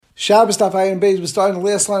Shabbos Daf Ayin Beis, we're starting the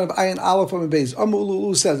last line of Ayin Aleph on Beis.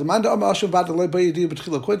 Ulu says, Amanda Amar Asham Vadai Lo Bayidiyah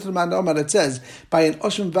B'Tchila. According to the Amanda Amar, it says, by an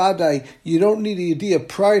Asham Vadai, you don't need a Yediyah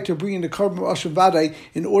prior to bringing the Korban of Asham Vadai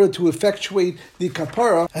in order to effectuate the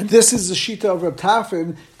Kapara. And this is the Shita of Reb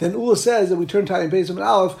Tafin. Then Ula says that we turn to Ayin Beis and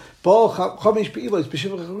Aleph, if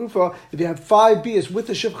you have 5 beers with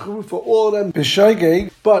the Shivcha Charufa, all of them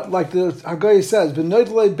b'shaygeg, but like the Haggai says,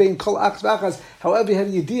 however, you had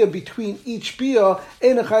a yediyah between each beer,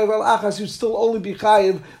 you still only be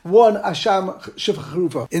chayiv one asham Shivcha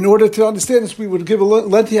Charufa. In order to understand this, we would give a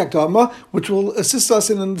lengthy hakdama, which will assist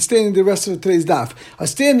us in understanding the rest of today's daf. A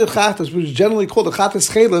standard chatas, which is generally called a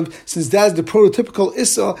chatas chaylev, since that's the prototypical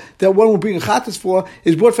issa that one will bring a chatas for,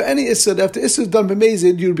 is brought for any issa that if the issa is done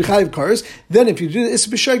b'mezid, you would be chayiv cars. Then if you do the issa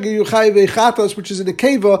b'shayga, you chayiv a chatas, which is in a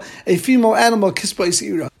keva, a female animal kispa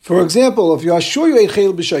isira. For example, if you are sure you ate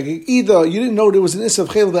chaylev b'shayga, either you didn't know there was an issa of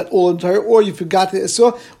chaylev at all entire, or you forgot the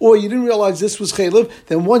issa, or you didn't realize this was chaylev,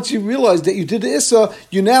 then once you realize that you did the issa,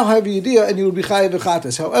 you now have a yediyah and you will be chayiv a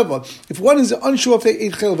chatas. However, if one is unsure if they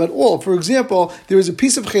ate chaylev at all, for example, there is a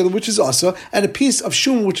piece of chaylev which is asa, and a piece of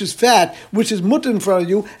shum which is fat, which is mutter in front of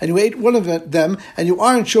you, and you ate one of them, and you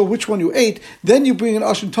aren't sure which one you ate, then you bring an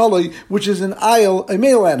ashim taloi, which is an ayil, a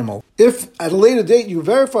male animal. If at a later date you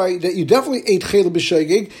verify that you definitely ate chaylev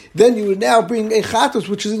b'shegeg, then you would now bring a chatos,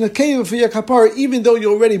 which is in a cave for your kapara, even though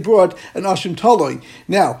you already brought an ashim taloi.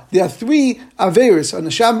 Now, there are 3 averis, an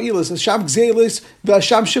asham ilis, asham gzelis, the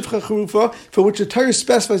asham shivcha charufa, for which the Torah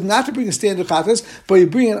specifies not to bring a standard chatos, but you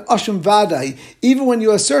bring an ashim vadai, even when you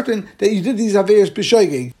are certain that you did these averis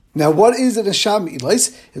b'shegeg. Now, what is an asham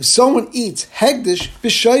ilais? If someone eats hegdish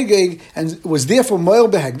b'shoygeg and was therefore moil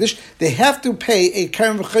behegdish, they have to pay a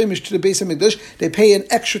karen v'chaimish to the Beis Hamikdash. They pay an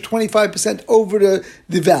extra 25% over the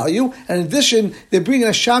value, and in addition, they bring an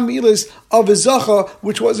asham ilais of a zacha,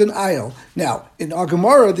 which was an ayil. Now, in our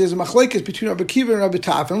Gemara, there's a machlekes between Rabbi Kiva and Rabbi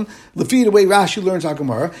Tafin, lefi the way Rashi learns our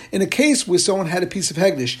Gemara, in a case where someone had a piece of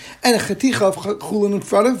hegdish and a chaticha of chulin in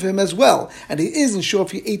front of him as well, and he isn't sure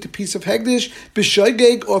if he ate a piece of hegdish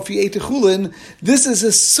b'shoygeg or if he ate a chulin. This is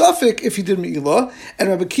a suffix if he did me'ilah, and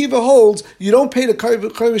Rabbi Kiva holds you don't pay the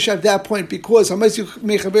karvish at that point because unless you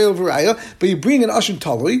make a veil v'raya, but you bring an ashim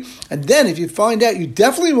talui, and then if you find out you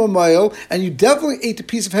definitely were ma'il and you definitely ate a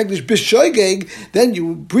piece of hegdish b'shoygeg, then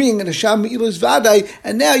you bring an asham me'ilas vadai,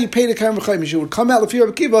 and now you pay the karvish v'chaymish. You would come out if you're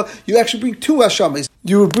Rabbi Kiva, you actually bring 2 ashamis.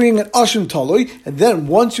 You would bring an ashim talui, and then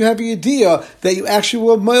once you have a idea that you actually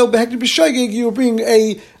were ma'il behegdish b'shoygeg, you would bring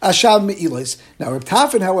a asham me'ilas. Now Reb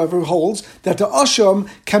Tafin, however, holds that the asham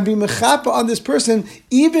can be mechapa on this person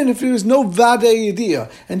even if there is no vadei idea,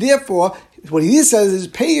 and therefore what he says is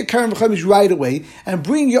pay your karen v'chamish right away and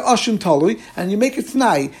bring your ashim talui, and you make it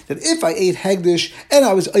tnai that if I ate hegdish and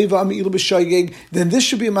I was eva me'ilah b'shoygeg, then this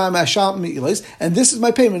should be my mashal me'ilas, and this is my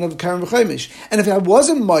payment of the karen v'chamish. And if I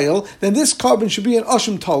wasn't ma'il, then this carbon should be an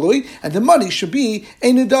ashim talui, and the money should be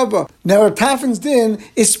a nedava. Now, Reb Tafin's din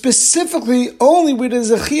is specifically only where there's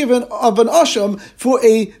a chiyuv of an asham for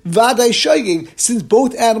a vadai shoygeg, since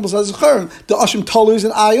both animals are zecharim. The ashim talui is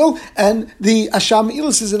an ayil, and the asham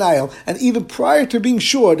me'ilas is an ayil, and even prior to being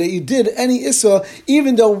sure that you did any issa,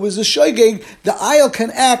 even though it was a shoygeg, the ayil can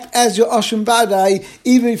act as your ashim vadai,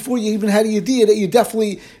 even before you even had a idea that you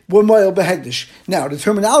definitely were moil behegdish. Now, the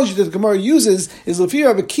terminology that the Gemara uses is Lefi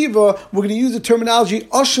Rabbi Kiva. We're going to use the terminology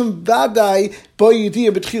ashim vadai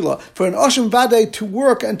b'yediyah b'tchila. For an ashim vadai to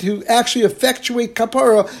work and to actually effectuate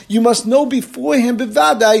kapara, you must know beforehand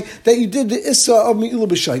b'vadai that you did the issa of me'ilah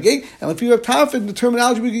b'shoygeg. And Lefi Rabbi Tafin, the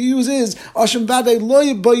terminology we can use is ashim vadai lo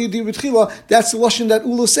b'yediyah b'tchila. That's the lashon that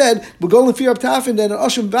Ula said. We're going Lefi Rabbi Tafin that an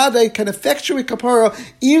ashim vadai can effectuate kapara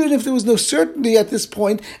even if there was no certainty at this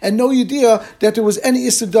point and no idea that there was any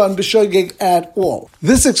issa done b'shoygeg at all.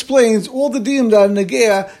 This explains all the dinim that are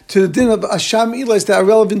negea to the din of asham ilais that are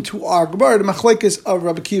relevant to our Gemara, the machlekes of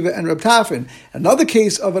Rabbi Kiva and Rabbi Tafin. Another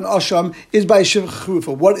case of an asham is by a shivcha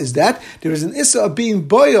charufa. What is that? There is an issa of being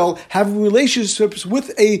boil, having relationships with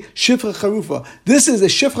a shivcha charufa. This is a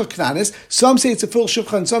shivcha knanis. Some say it's a full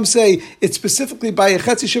shivcha, and some say it's specifically by a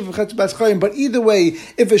chetzi shivcha, chetzi bas chayim. But either way,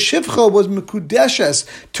 if a shivcha was mekudeshes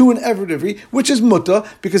to an everdivri, which is mutter,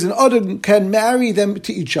 because an other can marry them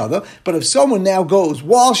to each other, but if someone now goes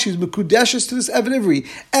while she's mekudeshes to this evidivri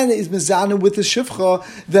and is mezana with the shivcha,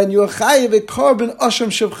 then you're chayiv a carbon asham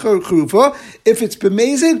shivcha charufa if it's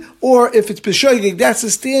b'mezid or if it's b'shoigig, that's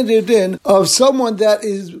the standard din of someone that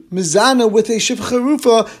is mizana with a shivcha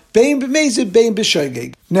rufa, bein b'mezid, bein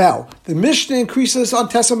b'shoigig. Now, the Mishnah increases on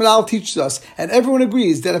Testament Al teaches us, and everyone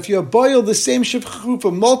agrees that if you boil the same shivcha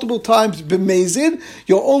rufa multiple times b'mezid,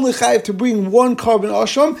 you're only chayiv to bring one carbon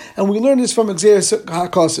asham, and we learn this from Exeris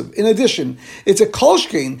HaKosiv. In addition, it's a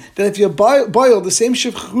kolshkein that if you boil the same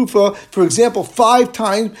shivcha rufa, for example, 5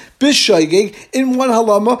 times b'shoigig in one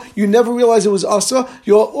halama, you never realize it was asa,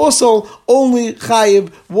 you're also only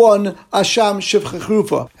chayiv one asham shivcha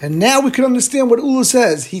rufa. And now we can understand what Ula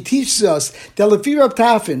says. He teaches us that lefi Rab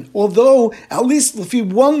Tafin, although at least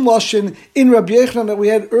lefi one lashon in Rabbi Yochanan that we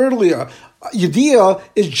had earlier, Yediyah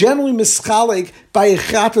is generally mischalik by a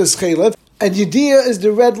chatas chelev, and Yediyah is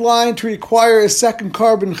the red line to require a second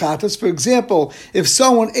carbon chatas. For example, if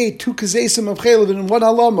someone ate 2 kazesim of chelev in one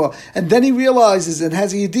halama, and then he realizes and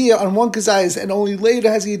has a Yediyah on one kazayas, and only later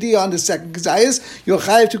has a Yediyah on the second kazayas, you're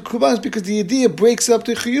chayiv to kurbanos because the Yediyah breaks up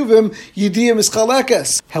the chiyuvim, Yediyah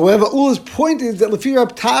mischalekes. However, Ula's point is that lefi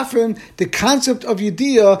Rab Tafin, the concept of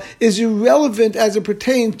Yediyah is irrelevant as it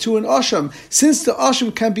pertains to an asham, since the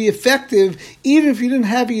asham can be effective even if you didn't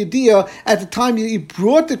have a Yediyah at the time you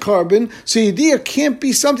brought the carbon. So Yediyah can't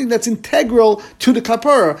be something that's integral to the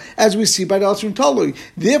kapara, as we see by the Asrim Talui.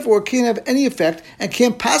 Therefore, it can't have any effect and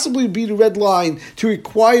can't possibly be the red line to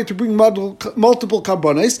require to bring multiple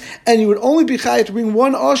karbonis, and you would only be chayav to bring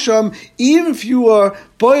one asham, even if you are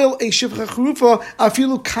boil a shivcha charufa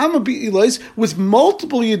afilu kama bi'ilos with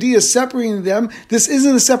multiple Yediyahs separating them. This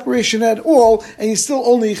isn't a separation at all, and you still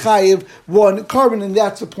only chayiv one carbon, and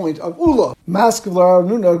that's the point of Ula. Maskevlar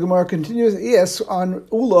Nuna Gemara continues asks on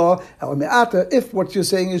Ula if what you're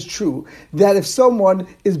saying is true, that if someone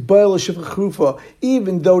is boil a shivcha charufa,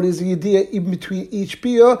 even though there's a Yediyah in between each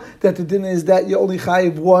bia, that the din is that you only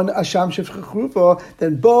chayiv one asham shivcha charufa,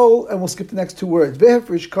 then boil, and we'll skip the next 2 words.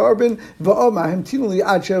 Vehefresh carbon va'omah himtinuli.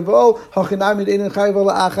 It should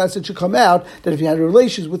come out that if you had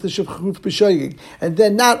relations with the shivcha charufa b'shoigig, and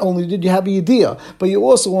then not only did you have a Yediyah, but you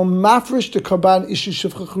also were mafresh the karban ishu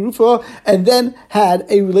shivcha charufa, and then had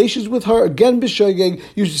a relations with her again b'shoigig,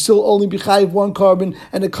 you should still only be chayiv one carbon,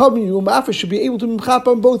 and the carbon you mafresh should be able to mchap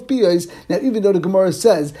on both biyas. Now, even though the Gemara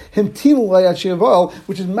says him tinu layat sheval,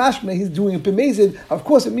 which is mashma, he's doing it b'mezid. Of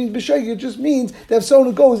course, it means b'shoigig. It just means that if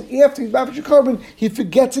someone goes after he's mafresh a carbon, he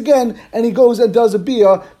forgets again, and he goes and does a biyah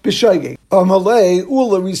b'shoigig. Amalei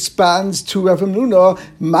Ula responds to Rav Nuna,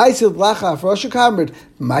 Ma'aseh lacha afrasha kamrid,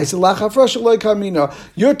 Ma'aseh lacha afrasha loy kamina.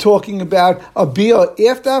 You're talking about a bia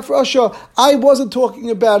after afrasha. I wasn't talking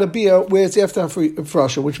about a bia where it's after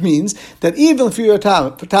afrasha, which means that even if you're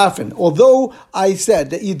tafin, although I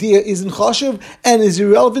said that Yediyah isn't chashiv and is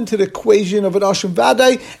irrelevant to the equation of an asham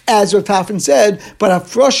vadai, as Rav Tafin said, but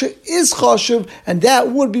afrasha is chashiv, and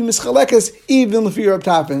that would be mischalekes even if you're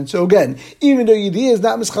tafin. So again, even though Yediyah is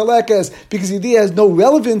not mischalekes, because Yediyah has no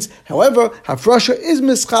relevance. However, Hafrasha is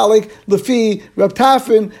mischalik lefi Rab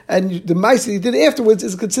Tafin, and the Maisa he did afterwards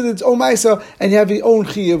is considered its own Maisa, and you have your own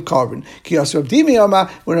Chi of carbon. Kiyas Rab Dimi Amar,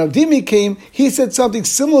 when Rab Dimi came, he said something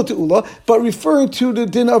similar to Ula, but referring to the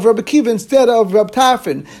din of Rabbi Kiva instead of Rab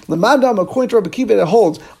Tafin. Lamandam, according to Rabbi Kiva, that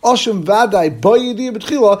holds Asham Vadai Bo Yediyah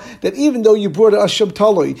B'tchila, that even though you brought an Asham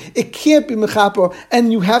Taloi, it can't be Mechaper,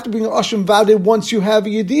 and you have to bring an Asham Vadai once you have a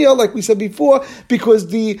Yediyah, like we said before, because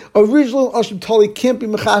the original Asham Tali can't be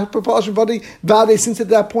mechaper for Asham Vadai, since at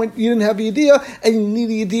that point you didn't have a Yediyah, and you need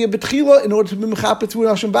a Yediyah B'tchila in order to be mechaper to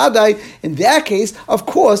an Asham Vadai. In that case, of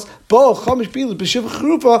course, Bo Chamish Bilu B'Shivcha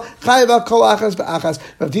Charufa Chayav Al Kol Achas V'Achas.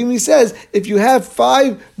 Rav Dimi says if you have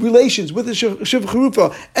 5 relations with the Shivcha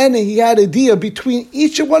Charufa and he had a Yediyah between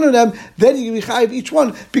each one of them, then you can be chayav each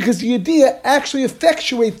one, because the Yediyah actually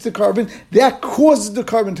effectuates the carbon that causes the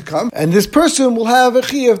carbon to come, and this person will have a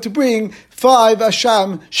chiyuv to bring 5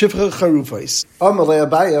 asham shivcha charufos. Amalei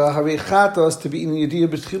Abaya harei chatos to be in Yediyah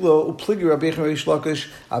b'tchila upligi Rabbi Reish Lakish.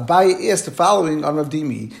 Abaya asked the following on Rav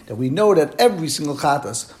Dimi, that we know that every single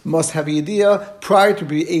chatos must have a Yediyah prior to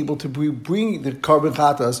be able to bring the carbon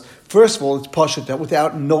chatos. First of all, it's pashut that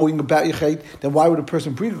without knowing about Yechait, then why would a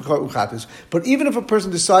person bring a korban chatas? But even if a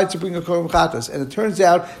person decides to bring a korban chatas, and it turns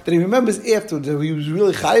out that he remembers afterwards that he was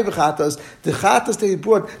really chayiv chatas, the chatas that he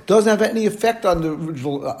brought doesn't have any effect on the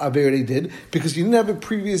original aver he did, because you didn't have a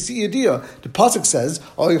previous idea. The pasuk says,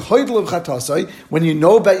 when you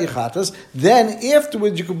know about your chatas, then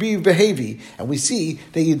afterwards you could be behavi. And we see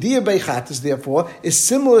that Yediyah by chatas, therefore, is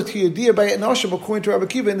similar to Yediyah by Enoshim, according to Rabbi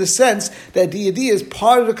Kiva, in the sense that the Yediyah is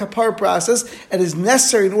part of the kapara kapara process and is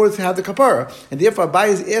necessary in order to have the kapara. And therefore, Abai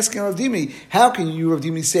is asking Rav Dimi, how can you, Rav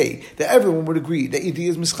Dimi, say that everyone would agree that Yediyah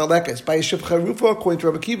is mischalekes by a shivcha rufa according to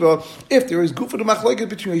Rabbi Akiva if there is gufa to machlekes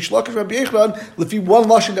between Reish Lakish and Rabbi Yochanan, lefi one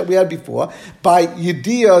lashon that we had before, by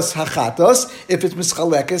Yediyah's hachatas, if it's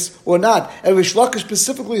mischalekes or not. And Reish Lakish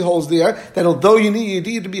specifically holds there that although you need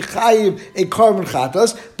Yediyah to be chayiv a carbon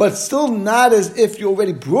chatas, but still not as if you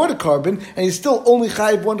already brought a carbon and you still only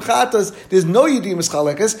chayiv one chatas, there's no Yediyah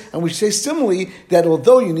mischalekes, and we say similarly that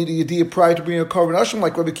although you need a Yediyah prior to bringing a carbon ashram,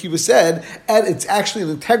 like Rabbi Akiva said, and it's actually an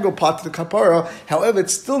integral part to the kapara, however,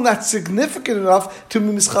 it's still not significant enough to be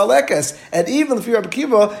mischalekes. And even if you're Rabbi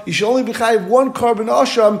Akiva, you should only be chayiv one carbon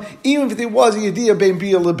ashram, even if there was a Yediyah bein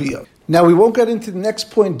bia lebia. Now, we won't get into the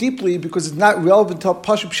next point deeply because it's not relevant to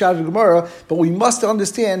Pashup Pshat of Gemara, but we must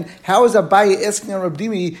understand how is Abaye asking on Rav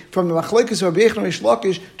Dimi from the Machlekes of Rabbi Yochanan Reish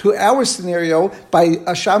Lakish to our scenario by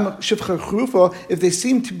Asham Shivcha Charufa if they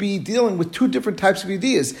seem to be dealing with two different types of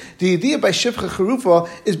Yediyahs. The Yediyah by Shivcha Charufa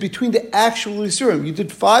is between the actual Yisurim. You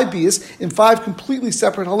did 5 biyas in 5 completely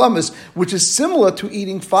separate halamas, which is similar to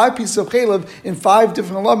eating 5 pieces of chalev in 5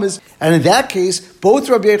 different halamas. And in that case, both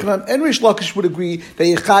Rabbi Yochanan and Reish Lakish would agree that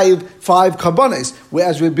you chayiv 5 karbanes,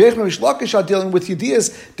 whereas Rabbi Yochanan and Reish Lakish are dealing with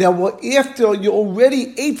Yediyahs that were after you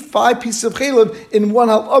already ate 5 pieces of chalev in one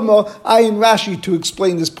halama. Ayin Rashi to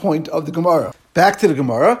explain this point of the Gemara. Back to the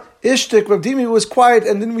Gemara. Ishtik, Rav Dimi was quiet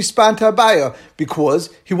and didn't respond to Abaya because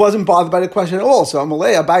he wasn't bothered by the question at all. So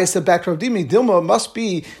Amalei, Abaya said back to Rav Dimi, Dilma must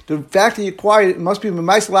be, the fact that you're quiet, it must be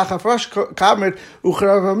Memais Lachafrash Kamrit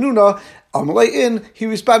Ucharav Ramnuna. Amalei he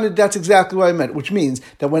responded, that's exactly what I meant, which means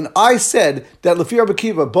that when I said that Lefi Rabbi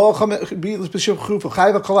Akiva,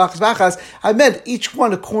 I meant each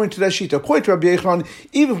one according to that sheet. According to Rabbi Yochanan,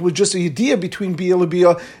 even if it was just a Yediyah between Bia and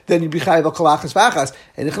Bia, then you'd be Chayiv al Kalachas Vachas.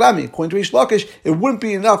 And according to Reish Lakish, it wouldn't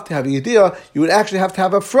be enough to have a Yediyah, you would actually have to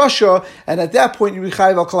have a Frasha, and at that point you'd be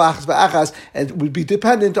Chayiv al Kalachas Vachas, and it would be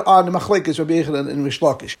dependent on the Machlekes Rabbi Yochanan and Reish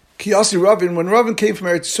Lakish. Kiyasi Ravin, when Ravin came from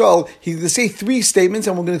Eretz Yisrael, he's going to say 3 statements,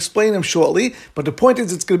 and we're going to explain them shortly. But the point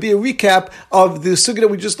is, it's going to be a recap of the sugya that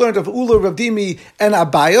we just learned of Ula, Rav Dimi, and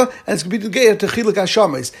Abaya, and it's going to be the Geir to Chiluk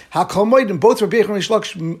HaShamayis. HaKalmoid, and both Rabbi Yochanan and Reish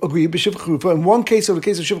Lakish agree, B'Shivcha Charufa. In one case, of the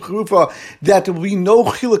case of Shivcha Charufa, that there will be no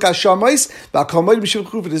Chiluk HaShamayis. But HaKalmoid B'Shivcha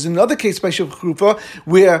Charufa, there's another case by Shivcha Charufa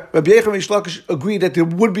where Rabbi Yochanan and Reish Lakish agree that there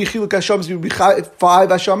would be Chiluk HaShamayis, there would be 5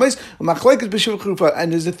 HaShamayis, Machlekes B'Shivcha Charufa.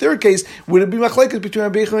 And there's a third case where it would be Machlekes between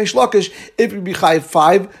Rabbi Yochanan and Reish Lakish if it would be 5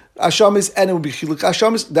 Ashamis, and it would be Chiluk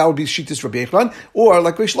Ashamis, that would be Shittis Rabbi Yochanan, or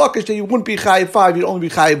like Reish Lakish, that you wouldn't be Chayiv 5, you'd only be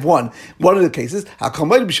Chayiv 1. One of the cases,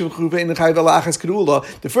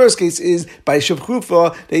 the first case is by Shivcha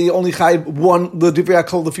Charufa, that you only Chayiv 1, the Divrei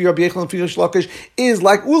HaKol, the Rabbi Yochanan, the Reish Lakish, is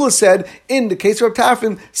like Ula said, in the case of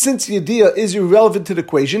Tafin, since Yediyah is irrelevant to the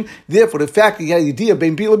equation, therefore the fact that you had Yediyah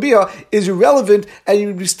ben Bila Bia is irrelevant, and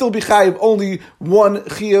you would still be Chayiv only 1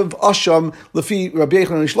 Chayiv Asham, Lefi Rabbi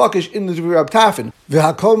Yochanan and Reish Lakish, in the Divrei Tafin.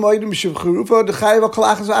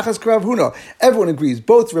 Everyone agrees,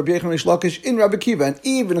 both Rabbi Yochanan and Reish Lakish in Rabbi Akiva, and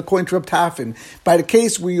even according to Rabbi Tafin, by the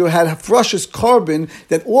case where you had Frash's carbon,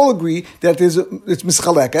 that all agree that it's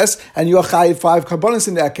mischalekes, and you are chayiv 5 carbonis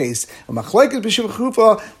in that case.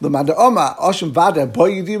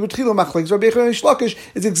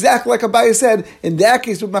 It's exactly like Abaye said. In that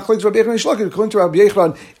case, with Machlekes Rabbi Yochanan and Reish Lakish, according to Rabbi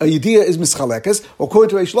Yochanan, a Yediyah is mischalekes, or according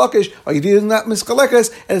to Reish Lakish, a Yediyah is not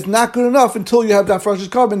mischalekes, and it's not good enough until you have that Frash's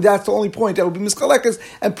carbon. That's the only point that will be mischalekes,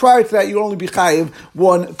 and prior to that, you only be chayiv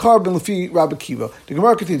 1 carbon lefi Rabbi Akiva. The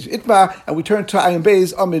Gemara continues, Itma, and we turn to Ayin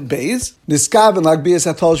Beis, Amid Beis.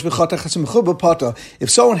 If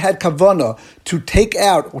someone had kavana to take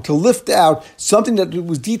out or to lift out something that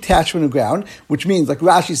was detached from the ground, which means, like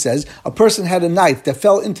Rashi says, a person had a knife that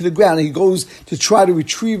fell into the ground and he goes to try to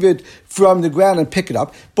retrieve it from the ground and pick it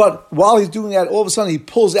up. But while he's doing that, all of a sudden he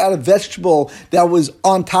pulls out a vegetable that was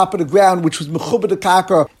on top of the ground, which was mechubed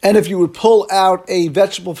kakar. And if you would pull out a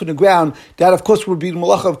vegetable from the ground, that of course would be the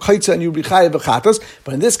malacha of kaitza and you would be chayav v'chatas.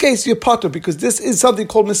 But in this case, you're potter, because this is something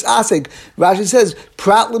called misasek. Rashi says,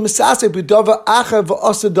 prat l'misasek b'dava acher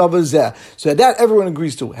v'asa dava zeh. So that everyone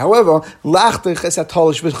agrees to. However, if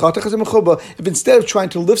instead of trying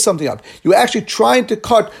to lift something up, you're actually trying to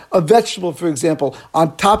cut a vegetable, for example,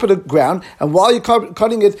 on top of the ground, ground, and while you're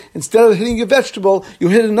cutting it, instead of hitting your vegetable, you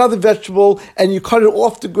hit another vegetable and you cut it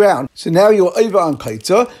off the ground. So now you're over on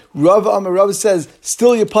kaitza. Rava says,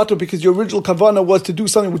 still you're potter because your original kavanah was to do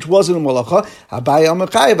something which wasn't a malacha.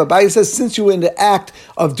 Abaye says, since you were in the act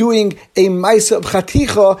of doing a maisa of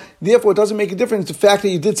chaticha, therefore it doesn't make a difference the fact that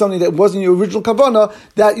you did something that wasn't your original kavanah,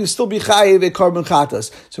 that you still be chayiv a carbon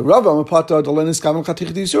chatas. So Rava potter the lenis kavan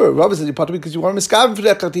chaticha disur. Rava says you potter because you want to miskaven for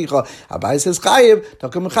that chaticha. Abaye says chayiv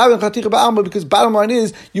because bottom line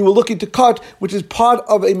is you were looking to cut, which is part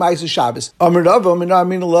of a maisa Shabbos. Amar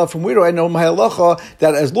Rava, from where do I know my halacha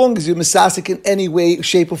that as long as you're misasik in any way,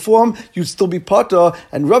 shape, or form, you'd still be potter.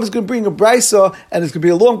 And Rav is going to bring a brisa, and it's going to be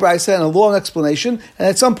a long brisa and a long explanation. And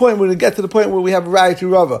at some point, we're going to get to the point where we have a raya to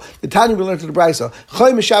Rava. The Tanya we learned to the brisa.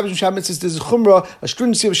 Chayim Shabbos Shabbos there's a chumrah, a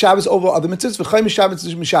stringency of Shabbos over other mitzvahs. V'chayim Shabbos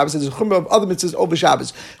there's a chumrah of other mitzvahs over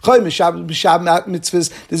Shabbos. Chayim Shabbos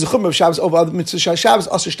mitzvahs there's a chumrah of Shabbos over other mitzvahs. Shabbos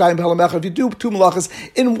asher shtayim b'halamecha. If you do two malachas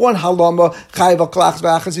in one halama, chayiv al kalachas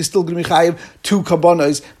v'achas, you're still going to be chayiv two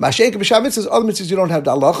kabbanos. Mashenka b'Shabbos mitzvahs, other mitzvahs you don't have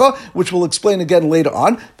the halacha, which we'll explain again later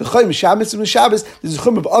on. V'chayim Shabbos there's a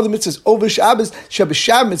chumrah of other mitzvahs over Shabbos. Shabbos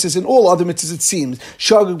mitzvahs in all other mitzvahs it seems.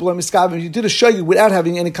 Shagig b'lo miskaven. If you did a shagig without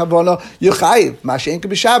having any kavanah, you're chayiv. Mashenka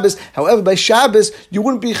b'Shabbos. However, by Shabbos you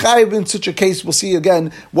wouldn't be chayiv in such a case. We'll see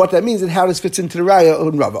again what that means and how this fits into the raya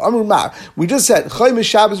on Rava. Amar Mar. We just said chayim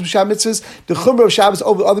Shabbos mitzvahs. The chumrah of Shabbos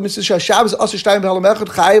over other mitzvahs. Shabbos asher shtayim b'halamechad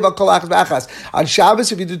chayiv al kol achas v'achas. On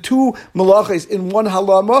Shabbos, if you did two malachas in one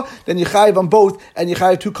halama, then you chayiv on both, and you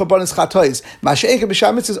chayiv two kabbanos chatois. Mashenka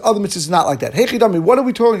b'Shabbos mitzvahs, other mitzvahs not like that. Hey Chidami, what are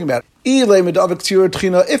we talking about? If you're going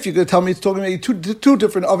to tell me it's talking about two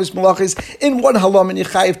different avis malachis in one halam and you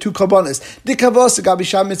chayiv two kabbanos. The kavos gabi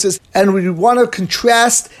sham mitzvahs, and we want to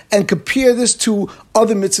contrast and compare this to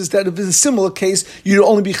other mitzvahs that if it's a similar case, you'd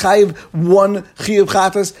only be chayiv one chiyav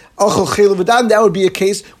chatas, achol chayil v'dam. That would be a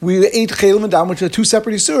case where you ate chayil v'dam, which are two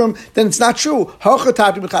separate isurim. Then it's not true.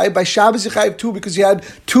 By Shabbos you chayiv two because you had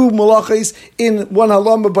two malachis in one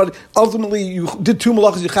halam, but ultimately you did two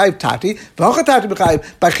malachis, you chayiv tati. By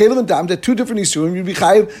chayil v'dam, they're two different isurim, you'd be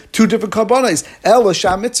chayiv two different karbanos. El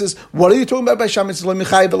sham mitzvahs. What are you talking about by sham mitzvahs? Let me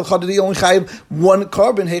chayiv elachad. You only chayiv one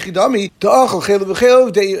carbon. Hechidami. The achol chayil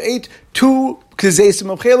v'chayil that you ate two in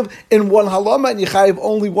one halama and you chayiv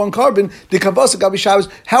only one carbon. The kavasa gabi Shabbos.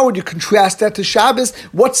 How would you contrast that to Shabbos?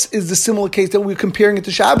 What is the similar case that we're comparing it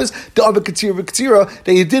to Shabbos? The ava katzira v'katzira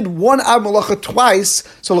that you did one av malacha twice.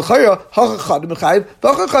 So l'chayra hachachad b'chayiv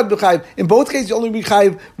v'achachad b'chayiv. In both cases, you only be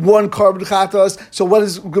chayiv one carbon chatas. So what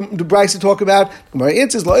is the brisa talk about? My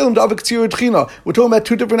answer is la'ilum the ava katzira tchina. We're talking about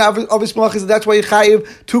two different avis malachas, and that's why you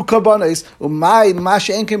chayiv two karbanos. Umay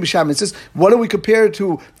masha enkem b'sham mitzvahs. What do we compare it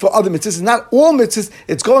to for other mitzvahs? It's not all mitzvahs,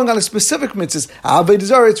 it's going on a specific mitzvahs. Avodah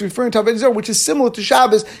Zarah, it's referring to Avodah Zarah, which is similar to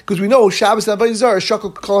Shabbos, because we know Shabbos and Avodah Zarah,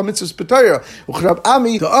 shakal kol mitzvahs b'Torah. Rab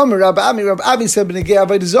Ami said, b'negei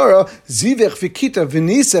Avodah Zarah, zivech v'kita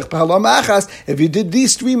v'nisech b'halama achas. If you did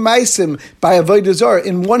these three maisim by Avodah Zarah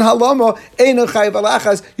in one halama, eino chayiv al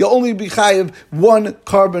achas, you'll only be chayiv one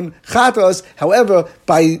carbon chatas. However,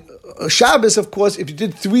 by Shabbos, of course, if you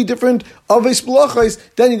did three different avis malachos,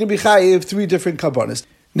 then you're going to be chayiv three different karbanos.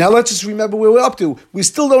 Now let's just remember where we're up to. We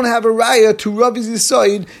still don't have a raya to Ravi's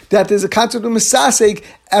Yisoid that there's a concept of misasek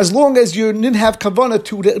as long as you didn't have kavanah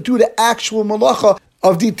to do the actual malacha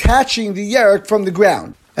of detaching the yerek from the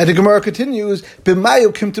ground. And the Gemara continues,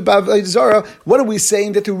 B'mayu kim to Avodah Zarah. What are we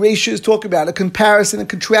saying that the Reisha is talking about? A comparison and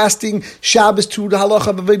contrasting Shabbos to the halacha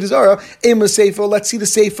of Avodah Zarah. Ema Sefer. Let's see the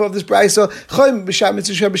Sefer of this brisa. Chayim b'sham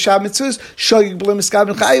mitzvahs, b'sham mitzvahs, shagig b'lo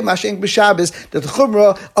miskaven chayim, mashenk b'Shabbos. That the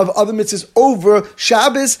chumrah of other mitzvahs over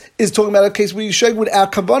Shabbos is talking about a case where you shag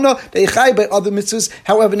without kavanah, they chay by other mitzvahs,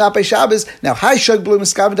 however not by Shabbos. Now, hi shag b'lo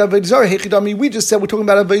miskaven Avodah Zarah. Hechidami. We just said we're talking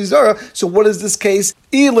about Avodah Zarah. So what is this case?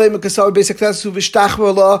 If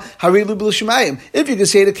you can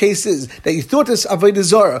say the case is that you thought this Avodah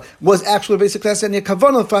Zarah was actually basic class and your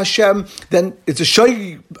kavanah for Hashem, then it's a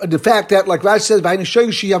shoy. The fact that, like Rashi says, behind the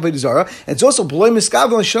shoy she Avodah Zarah, and it's also b'loy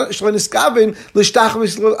miskaven shloy miskaven l'shtach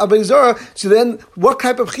Avodah Zarah. So then, what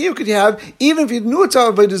type of chiyuv could you have? Even if you knew it's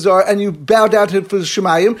Avodah Zarah and you bowed down to it for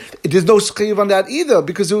Shemayim, there's no chiyuv on that either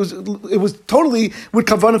because it was totally with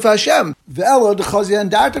kavanah for Hashem.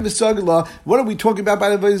 What are we talking about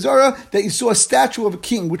by Avodah Zarah? That you saw a statue of a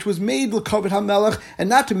king, which was made l'kavod hamelech, and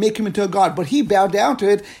not to make him into a god, but he bowed down to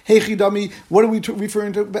it. Heichidami, what are we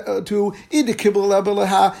referring to?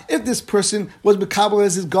 If this person was Mekabel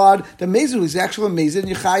as his god, the Mezid is actually a Mezid,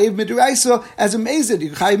 and Yechayiv Midiraisa as a Mezid,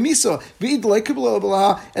 Yechayiv Misa.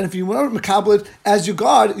 And if you want to Mekabel it as your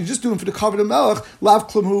god, you're just doing for the kavod hamelech, lav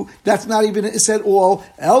klamhu, that's not even said all.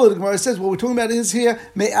 The Gemara says, what we're talking about is here,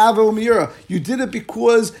 me'ava or me'ira. You did it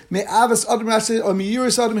because me'avas adam rasa or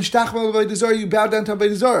me'iras adam ishtachma avodah zarah, you bow down to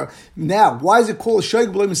avodah zarah. Now, why is it called a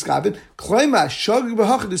shogeg b'lo miskabin? Klema shogeg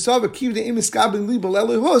b'hachad d'sava kiv de'im miskabin li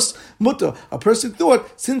b'lelehus muta. A person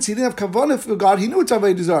thought, since he didn't have kavanah for God, he knew it's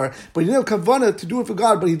avodah zarah, but he didn't have kavanah to do it for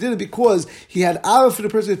God, but he did it because he had ava for the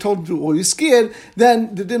person that told him to, or he's scared,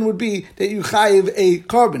 then the din would be that you chayiv a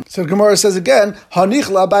carbon. So the Gemara says again, hanich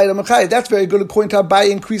la'abayit ha'machayiv. That's very good according to Abaye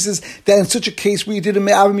increases that in such a case where you did a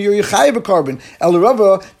me'av me'ir yechayiv a carbon. El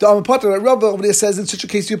Rava, the Amapata, Rava over there says in such a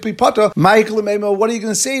case you'll be pata. Michael Lemema, what are you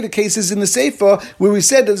going to say? The cases in the Sefer where we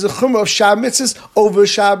said there's a chumrah of Shab mitzvahs over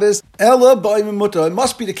Shabbos. Ella ba'im muta. It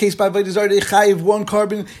must be the case by avodah zarah that yechayiv one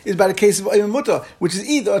carbon is by the case of ba'im muta, which is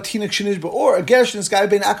either a tinik shenishba or a gershon. This guy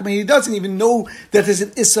ben akam, he doesn't even know that there's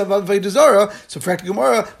an issa of avodah zarah. So for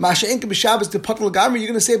Gemara, Masha enka b'Shabbos to patal gamri. You're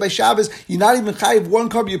going to say by Shabbos you're not even chayiv one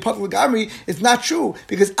carbon. You patal gamri. It's not true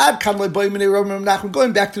because ad kan le ba'im minei Rav Menachem.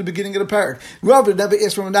 Going back to the beginning of the parak, Rav never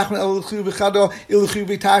asked from Menachem el l'chiv v'chado el l'chiv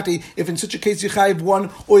v'tati. If in such a case you chayiv one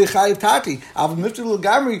or you chayiv tati, av miftal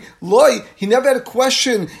gamri loy. He never had a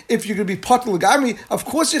question if you're going to be patal gamri. Of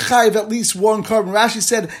course you chayiv at least one carbon. Rashi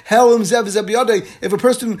said helam zev zebiyadei. If a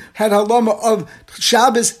person had halama of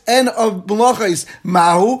Shabbos and of Melachos,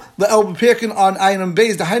 mahu le'el b'pirkin on ayin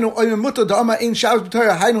beis the hainu ayin muta the ama ein Shabbos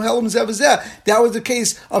b'torah hainu helam zev zeh. That was the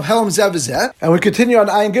case of helam zev zeh. And we continue on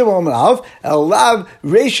ayin gimel malav el lav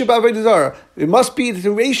reisha b'avodah zarah. It must be that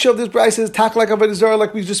the ratio of this price is tak like avodah zarah,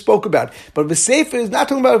 like we just spoke about. But the sefer is not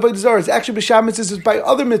talking about avodah zarah. It's actually b'sham mitzvahs. It's by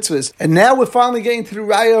other mitzvahs. And now we're finally getting to the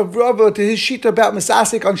raya of Rava, to his shita about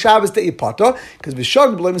misasik on Shabbos to ipata, because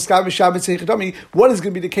b'shogeg b'lo miskav b'Shabbos seichadami. What is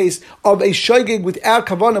going to be the case of a shogeg without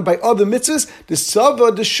kavanah by other mitzvahs? The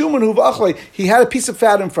sava, the shuman hu v'achlei. He had a piece of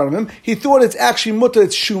fat in front of him. He thought it's actually mutter,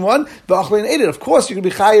 it's shuman v'achlei and ate it. Of course, you're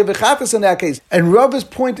going to be chayav v'chatas in that case. And Rava's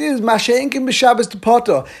point is masha'enkin b'Shabbos to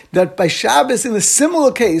pata, that by Shabbos in a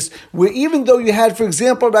similar case, where even though you had, for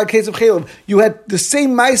example, by the case of Chalev, you had the same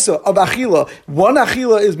maisa of Achila. One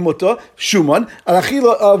Achila is mutter, shuman, an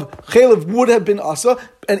Achila of Chalev would have been asa.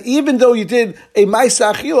 And even though you did a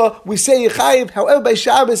Maisa Achila, we say Yechayiv. However, by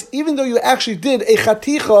Shabbos, even though you actually did a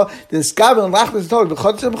Chaticha, the Skaven and Lachmas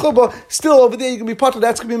still over there you can be Potter.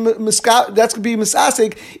 That's going to be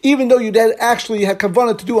Misasik. Even though you did actually had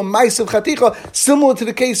Kavanah to do a Maisa of Chaticha, similar to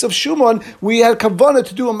the case of Shuman, we had Kavanah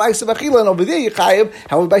to do a Maisa of Achila, and over there Yechayiv.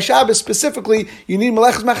 However, by Shabbos specifically, you need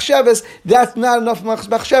Melechus Machshavas. That's not enough Melechus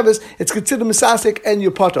Machshavas. It's considered Misasik and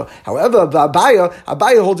your Potter. However,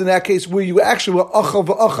 Abaya holds in that case where you actually were Achal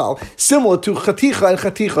v'achal, similar to chaticha and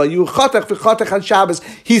chaticha. You chatach v'chatach on Shabbos.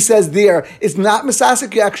 He says there it's not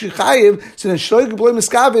misasik. You actually chayiv. So then shloig b'loy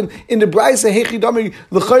miskavin in the brayse hechidami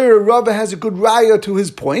l'chayir Rava has a good raya to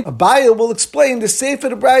his point. Abaya will explain the sefer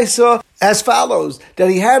the brayse as follows,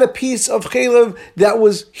 that he had a piece of chalev that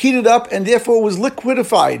was heated up and therefore was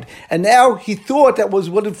liquidified. And now he thought that was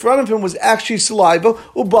what in front of him was actually saliva,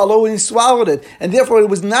 ubalo, and he swallowed it. And therefore it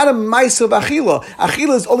was not a mice of achila.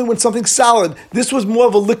 Achila is only when something's solid. This was more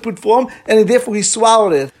of a liquid form, and therefore he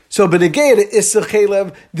swallowed it. So, but again, the Issa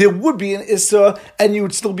Chalev, there would be an Issa, and you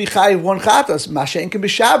would still be Chayiv one Chatas. Masha Enkin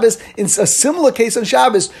b'Shabbos, in a similar case on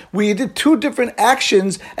Shabbos, where you did two different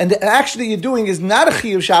actions, and the action that you're doing is not a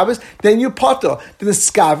Chayiv Shabbos, then you Potter. Then the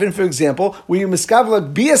Skavin, for example, where you Miskavin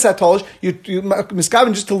like Bias HaTolish, you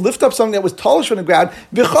Miskavin just to lift up something that was Tolish from the ground,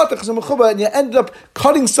 and you ended up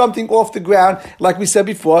cutting something off the ground, like we said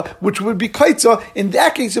before, which would be Kaitza. In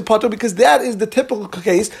that case, you Potter, because that is the typical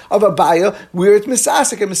case of a Baya, where it's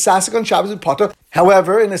Misasik, and Misasik on Shabbos and Potter.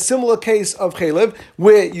 However, in a similar case of Chalev,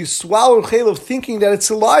 where you swallow Chalev thinking that it's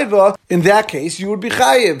saliva, in that case, you would be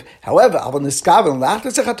Chayiv. However, Chayiv,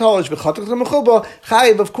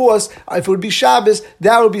 of course, if it would be Shabbos,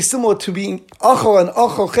 that would be similar to being Achal and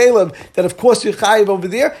Achal Chalev, that of course you're Chayiv over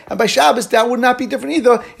there, and by Shabbos, that would not be different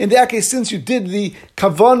either. In that case, since you did the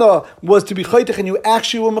Kavanah was to be Chaytich, and you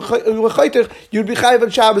actually were Chaytich, you'd be Chayiv on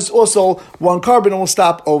Shabbos also one carbon, and we'll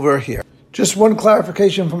stop over here. Just one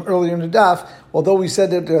clarification from earlier in the daf. Although we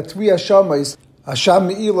said that there are three Hashamis, Hasham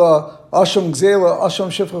Me'ila, Asham Gzela, Asham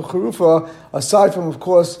Shifra Charufa, aside from, of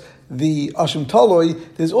course, the Asham Taloi,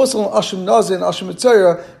 there's also an Asham Nazir and Asham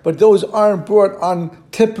Mitzayah, but those aren't brought on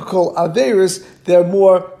typical Averis. They're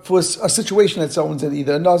more for a situation that someone's in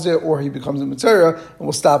either a Nazir or he becomes a Mitzayah, and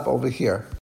we'll stop over here.